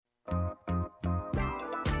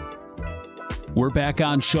We're back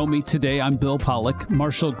on Show Me Today. I'm Bill Pollock.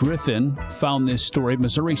 Marshall Griffin found this story.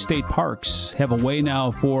 Missouri State Parks have a way now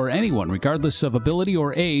for anyone, regardless of ability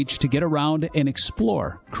or age, to get around and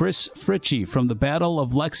explore. Chris Fritchie from the Battle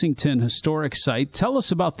of Lexington Historic Site. Tell us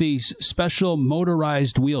about these special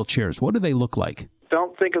motorized wheelchairs. What do they look like?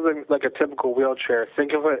 Don't think of them like a typical wheelchair.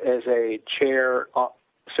 Think of it as a chair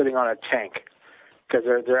sitting on a tank, because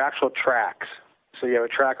they're actual tracks. So you have a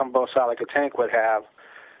track on both sides like a tank would have,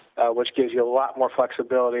 which gives you a lot more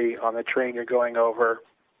flexibility on the terrain you're going over.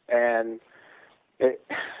 And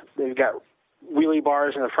they've got wheelie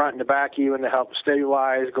bars in the front and the back even to help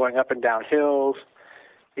stabilize going up and down hills.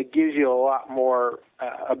 It gives you a lot more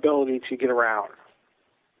ability to get around.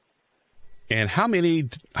 And how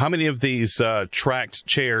many of these tracked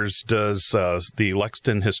chairs does the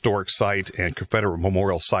Lexington Historic Site and Confederate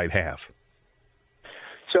Memorial Site have?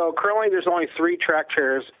 So currently there's only 3 track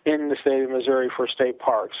chairs in the state of Missouri for state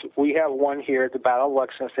parks. We have one here at the Battle of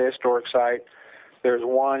Lexington State Historic Site. There's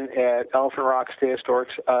one at Elephant Rock State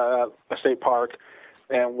Park,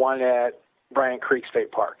 and one at Bryant Creek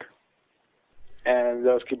State Park. And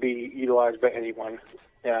those could be utilized by anyone.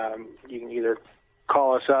 You can either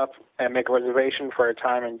call us up and make a reservation for a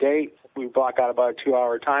time and date. We block out about a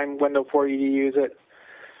 2-hour time window for you to use it.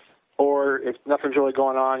 Or if nothing's really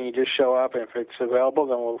going on, you just show up, and if it's available,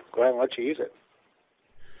 then we'll go ahead and let you use it.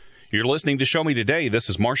 You're listening to Show Me Today. This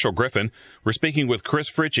is Marshall Griffin. We're speaking with Chris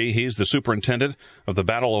Fritchie. He's the superintendent of the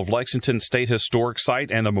Battle of Lexington State Historic Site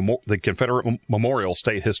and the Confederate Memorial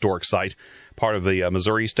State Historic Site, part of the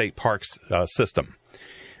Missouri State Parks system.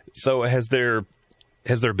 So has there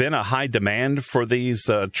been a high demand for these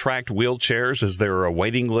tracked wheelchairs? Is there a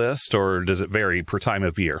waiting list, or does it vary per time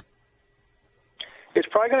of year? It's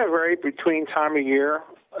probably going to vary between time of year.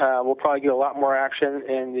 We'll probably get a lot more action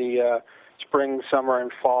in the spring, summer, and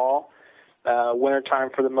fall. Wintertime,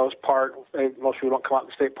 for the most part, most people don't come out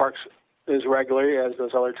to state parks as regularly as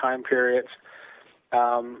those other time periods.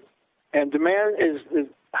 And demand is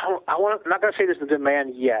I'm not going to say there's a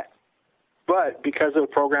demand yet, but because of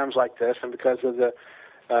programs like this and because of the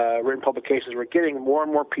written publications we're getting, more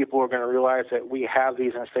and more people are going to realize that we have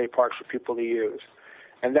these in state parks for people to use.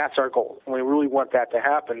 And that's our goal. We really want that to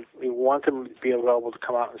happen. We want them to be available to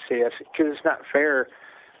come out and see us, because it's not fair,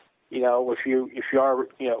 if you are,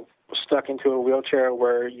 stuck into a wheelchair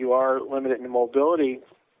where you are limited in mobility.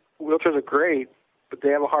 Wheelchairs are great, but they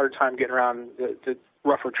have a harder time getting around the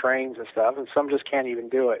rougher terrains and stuff, and some just can't even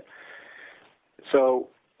do it. So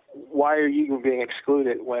why are you being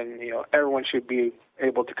excluded when, everyone should be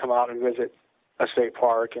able to come out and visit a state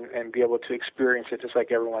park and be able to experience it just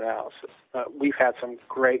like everyone else? We've had some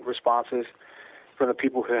great responses from the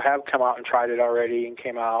people who have come out and tried it already and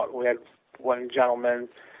came out. We had one gentleman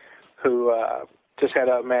who just had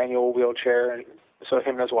a manual wheelchair, and so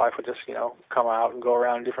him and his wife would just, come out and go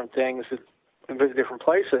around different things and visit different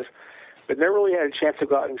places, but never really had a chance to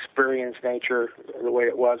go out and experience nature the way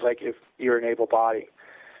it was like if you're an able body.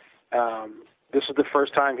 This is the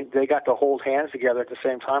first time they got to hold hands together at the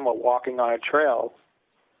same time while walking on a trail,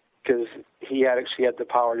 because he actually had the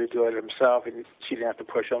power to do it himself, and she didn't have to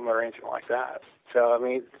push him or anything like that. So,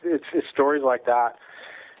 it's stories like that,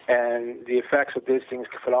 and the effects that these things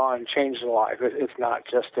can put on change the life. It's not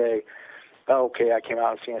just I came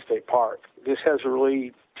out and seen a state park. This has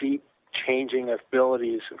really deep changing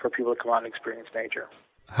abilities for people to come out and experience nature.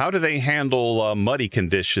 How do they handle muddy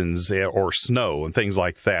conditions or snow and things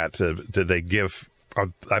like that? Do they give?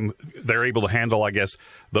 They're able to handle, I guess,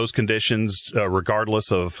 those conditions regardless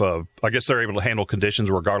of. I guess they're able to handle conditions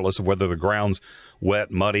regardless of whether the ground's wet,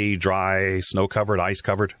 muddy, dry, snow covered, ice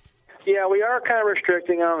covered. Yeah, we are kind of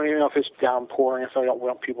restricting them. If it's downpouring, so I don't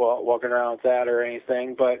want people out walking around with that or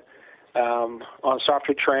anything. But on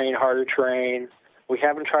softer terrain, harder terrain. We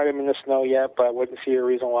haven't tried them in the snow yet, but I wouldn't see a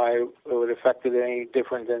reason why it would affect it any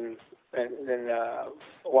different than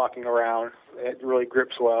walking around. It really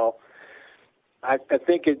grips well. I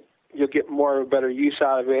think you'll get more of a better use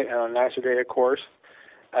out of it on a nicer day, of course,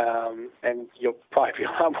 and you'll probably be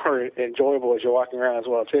a lot more enjoyable as you're walking around as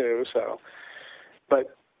well too. So,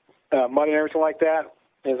 but mud and everything like that,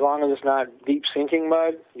 as long as it's not deep sinking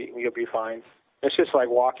mud, you'll be fine. It's just like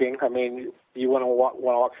walking. You want to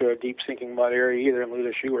walk through a deep sinking mud area, either and lose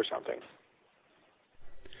a shoe or something.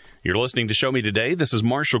 You're listening to Show Me Today. This is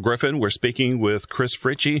Marshall Griffin. We're speaking with Chris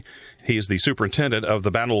Fritchie. He is the superintendent of the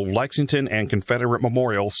Battle of Lexington and Confederate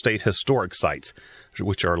Memorial State Historic Sites,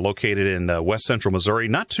 which are located in west central Missouri,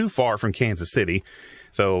 not too far from Kansas City.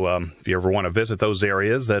 So if you ever want to visit those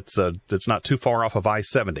areas, that's not too far off of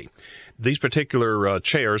I-70. These particular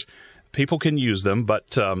chairs, people can use them,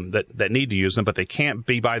 but that need to use them, but they can't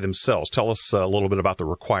be by themselves. Tell us a little bit about the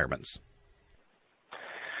requirements.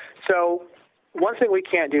 So one thing we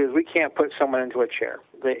can't do is we can't put someone into a chair.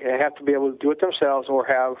 They have to be able to do it themselves or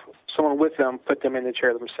have someone with them put them in the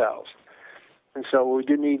chair themselves. And so we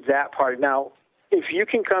do need that part. Now, if you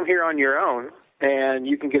can come here on your own and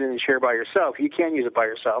you can get in the chair by yourself, you can use it by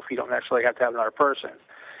yourself. You don't necessarily have to have another person.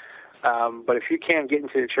 But if you can't get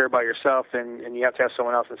into the chair by yourself, and you have to have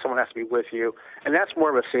someone else, and someone has to be with you, and that's more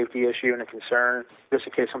of a safety issue and a concern, just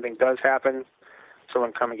in case something does happen,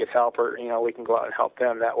 someone come and get help, or we can go out and help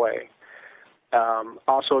them that way.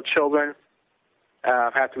 Also, children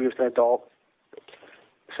have to be with an adult,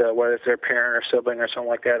 so whether it's their parent or sibling or something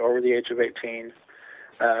like that, over the age of 18,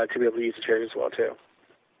 to be able to use the chairs as well too.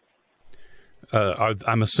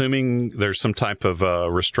 I'm assuming there's some type of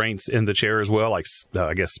restraints in the chair as well, like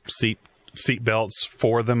I guess seat belts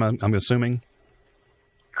for them. I'm assuming.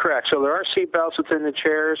 Correct. So there are seat belts within the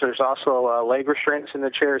chairs. There's also leg restraints in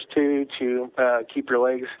the chairs too, to keep your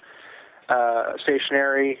legs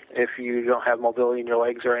stationary if you don't have mobility in your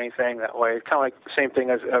legs or anything. That way, kind of like the same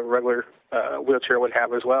thing as a regular wheelchair would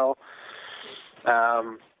have as well.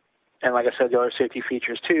 And like I said, the other safety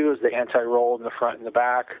features too is the anti-roll in the front and the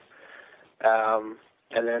back.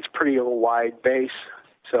 And then it's pretty wide base,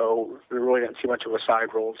 so there really isn't too much of a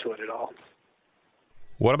side roll to it at all.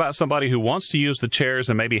 What about somebody who wants to use the chairs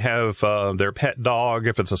and maybe have their pet dog,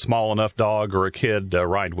 if it's a small enough dog, or a kid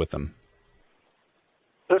ride with them?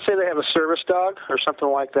 Let's say they have a service dog or something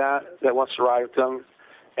like that wants to ride with them,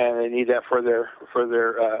 and they need that for their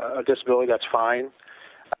disability. That's fine.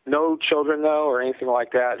 No children though, or anything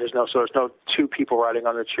like that. There's no two people riding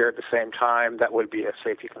on the chair at the same time. That would be a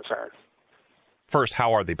safety concern. First,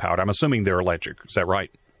 how are they powered? I'm assuming they're electric. Is that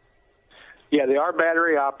right? Yeah, they are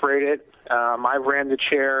battery operated. I ran the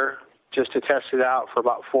chair just to test it out for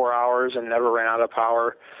about 4 hours and never ran out of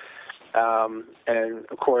power. And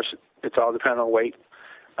of course, it's all dependent on weight,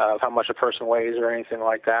 of how much a person weighs or anything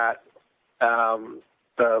like that.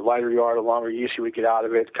 The lighter you are, the longer use you would get out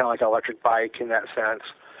of it, kind of like an electric bike in that sense.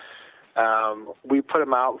 We put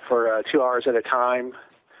them out for 2 hours at a time.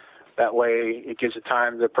 That way it gives the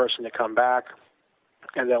time the person to come back,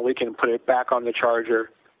 and then we can put it back on the charger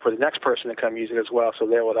for the next person to come use it as well, so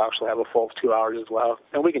they would actually have a full 2 hours as well.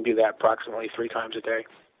 And we can do that approximately 3 times a day.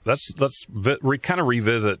 Let's kind of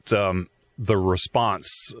revisit the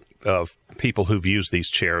response of people who've used these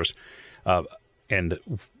chairs and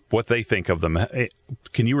what they think of them.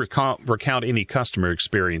 Can you recount any customer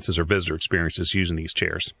experiences or visitor experiences using these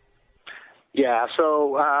chairs? Yeah,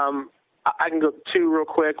 so I can go 2 real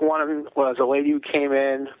quick. One was a lady who came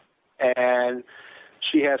in, and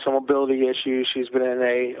she had some mobility issues. She's been in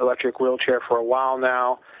a electric wheelchair for a while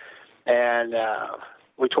now, and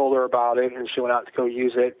we told her about it, and she went out to go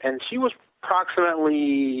use it. And she was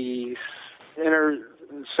approximately in her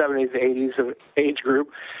 70s, 80s of age group,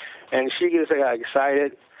 and she just got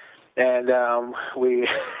excited. And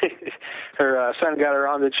her son got her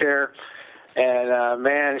on the chair, and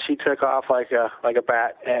man, she took off like a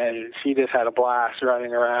bat, and she just had a blast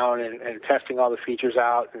running around and testing all the features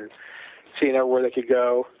out and seeing where they could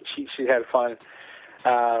go. She had fun.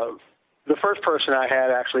 The first person I had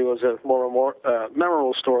actually was a more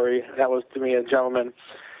memorable story. That was, to me, a gentleman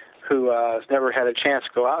who has never had a chance to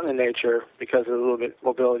go out in the nature because of the little bit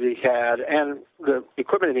mobility he had, and the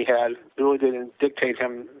equipment that he had really didn't dictate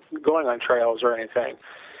him going on trails or anything.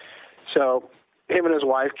 So him and his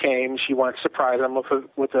wife came. She wanted to surprise him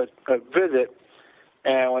with a visit,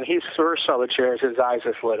 and when he first saw the chairs, his eyes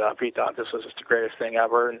just lit up. He thought this was just the greatest thing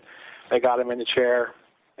ever, and they got him in the chair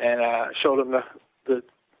and showed him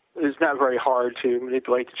it's not very hard to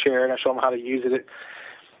manipulate the chair, and I showed him how to use it.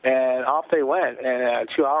 And off they went, and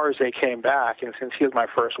 2 hours they came back, and since he was my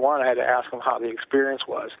first one, I had to ask them how the experience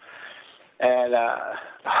was. And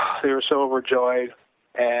they were so overjoyed,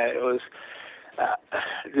 and it was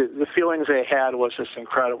the feelings they had was just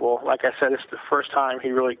incredible. Like I said, it's the first time he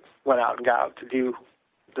really went out and got out to do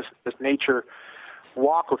this nature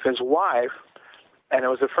walk with his wife, and it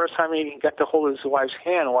was the first time he got to hold his wife's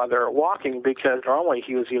hand while they were walking, because normally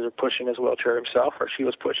he was either pushing his wheelchair himself or she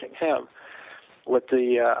was pushing him. With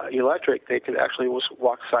the electric, they could actually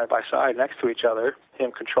walk side by side next to each other,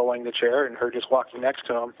 him controlling the chair and her just walking next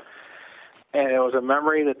to him. And it was a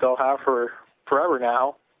memory that they'll have for forever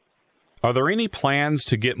now. Are there any plans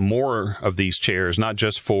to get more of these chairs, not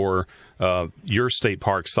just for your state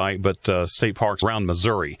park site, but state parks around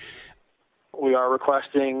Missouri? We are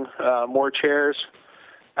requesting more chairs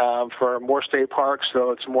for more state parks, so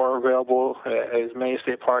it's more available at as many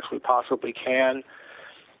state parks we possibly can.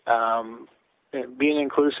 Being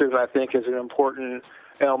inclusive, I think, is an important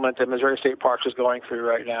element that Missouri State Parks is going through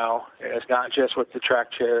right now. It's not just with the track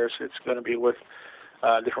chairs. It's going to be with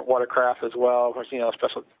different watercraft as well,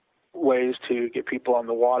 special ways to get people on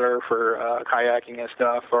the water for kayaking and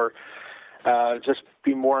stuff, or just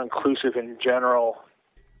be more inclusive in general.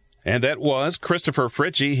 And that was Christopher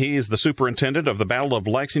Fritchie. He is the superintendent of the Battle of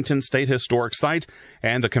Lexington State Historic Site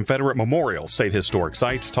and the Confederate Memorial State Historic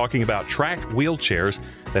Site, talking about tracked wheelchairs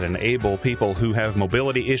that enable people who have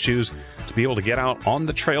mobility issues to be able to get out on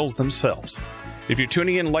the trails themselves. If you're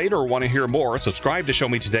tuning in later or want to hear more, subscribe to Show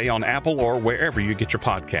Me Today on Apple or wherever you get your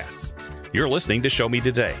podcasts. You're listening to Show Me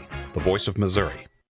Today, the voice of Missouri.